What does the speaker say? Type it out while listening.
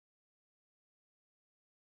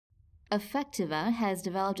Affectiva has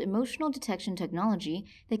developed emotional detection technology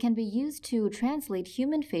that can be used to translate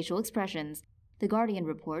human facial expressions. The Guardian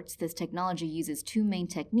reports this technology uses two main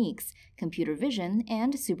techniques, computer vision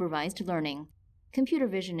and supervised learning. Computer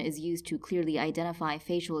vision is used to clearly identify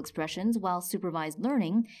facial expressions, while supervised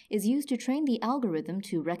learning is used to train the algorithm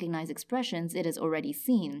to recognize expressions it has already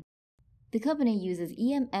seen. The company uses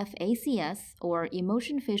EMFACS, or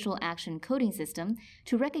Emotion Facial Action Coding System,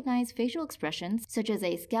 to recognize facial expressions such as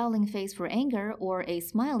a scowling face for anger or a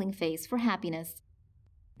smiling face for happiness.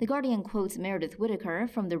 The Guardian quotes Meredith Whittaker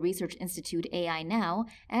from the research institute AI Now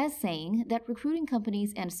as saying that recruiting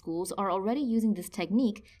companies and schools are already using this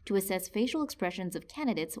technique to assess facial expressions of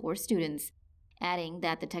candidates or students, adding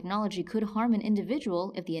that the technology could harm an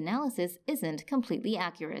individual if the analysis isn't completely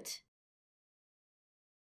accurate.